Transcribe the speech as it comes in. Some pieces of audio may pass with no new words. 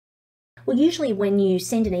Well, usually when you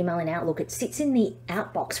send an email in Outlook, it sits in the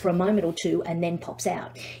outbox for a moment or two and then pops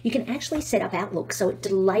out. You can actually set up Outlook so it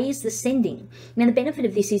delays the sending. Now, the benefit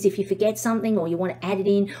of this is if you forget something or you want to add it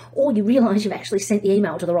in, or you realize you've actually sent the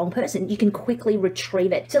email to the wrong person, you can quickly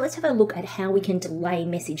retrieve it. So let's have a look at how we can delay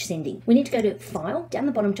message sending. We need to go to File, down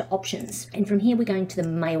the bottom to Options, and from here we're going to the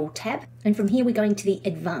Mail tab, and from here we're going to the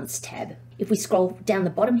Advanced tab. If we scroll down the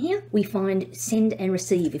bottom here, we find Send and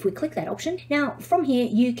Receive. If we click that option, now from here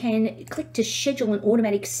you can click to schedule an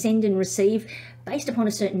automatic send and receive based upon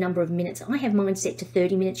a certain number of minutes. I have mine set to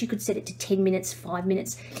 30 minutes. You could set it to 10 minutes, 5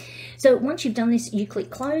 minutes. So once you've done this, you click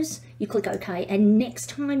Close, you click OK, and next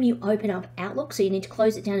time you open up Outlook, so you need to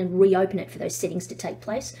close it down and reopen it for those settings to take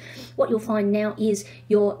place, what you'll find now is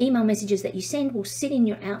your email messages that you send will sit in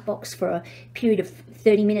your outbox for a period of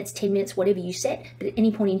 30 minutes, 10 minutes, whatever you set, but at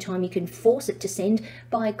any point in time you can force it to send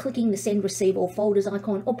by clicking the Send, Receive, or Folders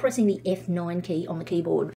icon or pressing the F9 key on the keyboard.